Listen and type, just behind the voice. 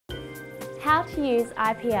How to use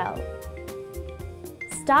IPL.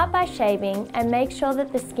 Start by shaving and make sure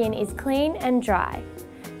that the skin is clean and dry.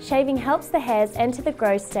 Shaving helps the hairs enter the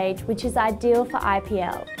growth stage, which is ideal for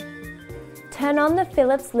IPL. Turn on the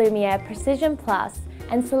Philips Lumea Precision Plus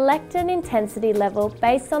and select an intensity level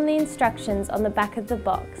based on the instructions on the back of the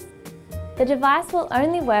box. The device will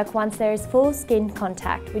only work once there is full skin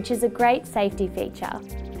contact, which is a great safety feature.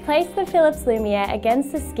 Place the Philips Lumea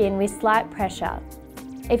against the skin with slight pressure.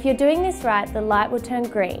 If you're doing this right, the light will turn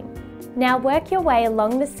green. Now work your way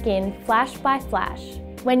along the skin flash by flash.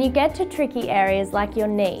 When you get to tricky areas like your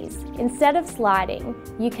knees, instead of sliding,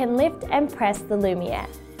 you can lift and press the Lumea.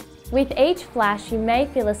 With each flash, you may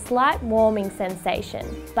feel a slight warming sensation,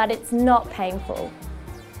 but it's not painful.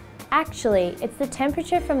 Actually, it's the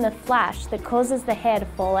temperature from the flash that causes the hair to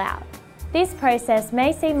fall out. This process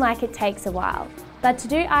may seem like it takes a while, but to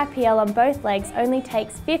do IPL on both legs only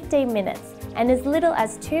takes 15 minutes and as little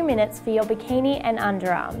as 2 minutes for your bikini and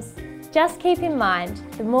underarms. Just keep in mind,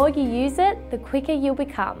 the more you use it, the quicker you'll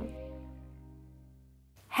become.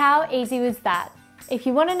 How easy was that? If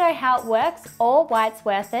you want to know how it works or why it's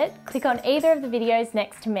worth it, click on either of the videos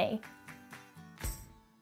next to me.